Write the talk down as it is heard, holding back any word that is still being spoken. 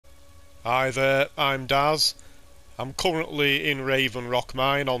Hi there, I'm Daz. I'm currently in Raven Rock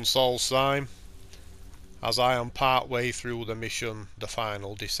Mine on Solstheim, as I am part way through the mission, the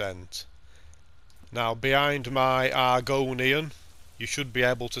final descent. Now behind my Argonian, you should be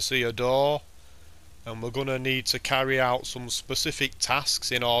able to see a door, and we're going to need to carry out some specific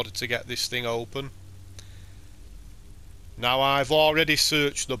tasks in order to get this thing open. Now I've already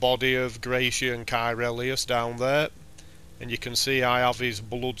searched the body of Gratian Kyrelius down there, and you can see I have his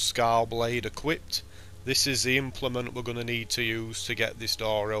Bloodskal blade equipped. This is the implement we're going to need to use to get this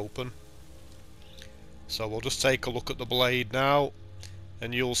door open. So we'll just take a look at the blade now,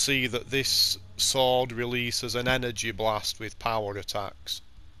 and you'll see that this sword releases an energy blast with power attacks.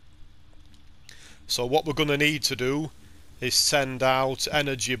 So what we're going to need to do is send out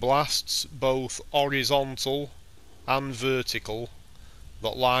energy blasts, both horizontal and vertical,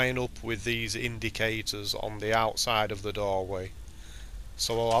 that line up with these indicators on the outside of the doorway.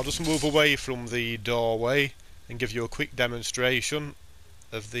 So I'll just move away from the doorway and give you a quick demonstration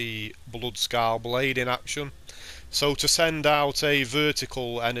of the Bloodskal blade in action. So to send out a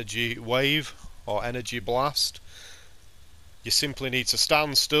vertical energy wave or energy blast, you simply need to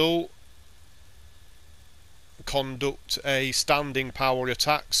stand still, conduct a standing power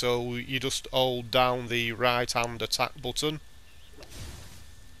attack, so you just hold down the right hand attack button,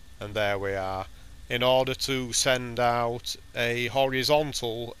 and there we are. In order to send out a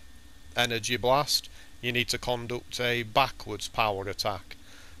horizontal energy blast, you need to conduct a backwards power attack.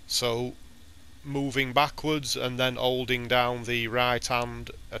 So moving backwards and then holding down the right hand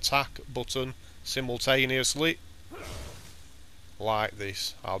attack button simultaneously, like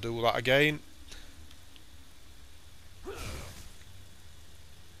this. I'll do that again.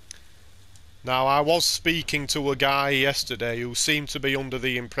 Now I was speaking to a guy yesterday who seemed to be under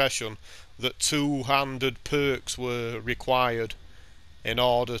the impression that two-handed perks were required in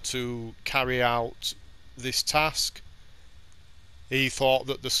order to carry out this task. He thought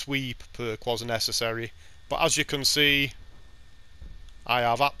that the sweep perk was necessary, but as you can see, I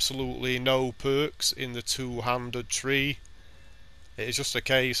have absolutely no perks in the two-handed tree. It is just a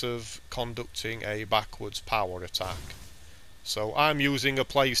case of conducting a backwards power attack. So I'm using a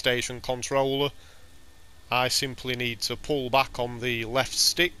PlayStation controller. I simply need to pull back on the left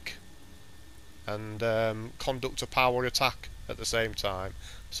stick and conduct a power attack at the same time.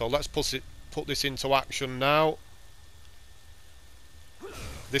 So let's put this into action now.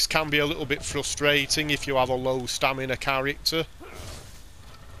 This can be a little bit frustrating if you have a low stamina character.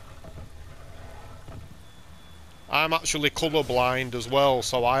 I'm actually colourblind as well,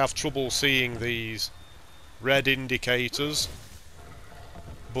 so I have trouble seeing these red indicators,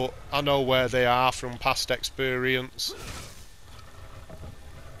 but I know where they are from past experience.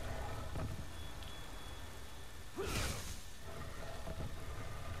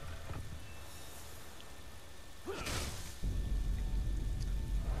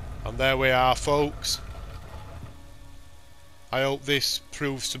 And there we are, folks. I hope this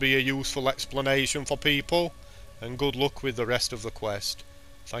proves to be a useful explanation for people, and good luck with the rest of the quest.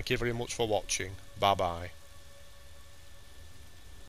 Thank you very much for watching. Bye bye.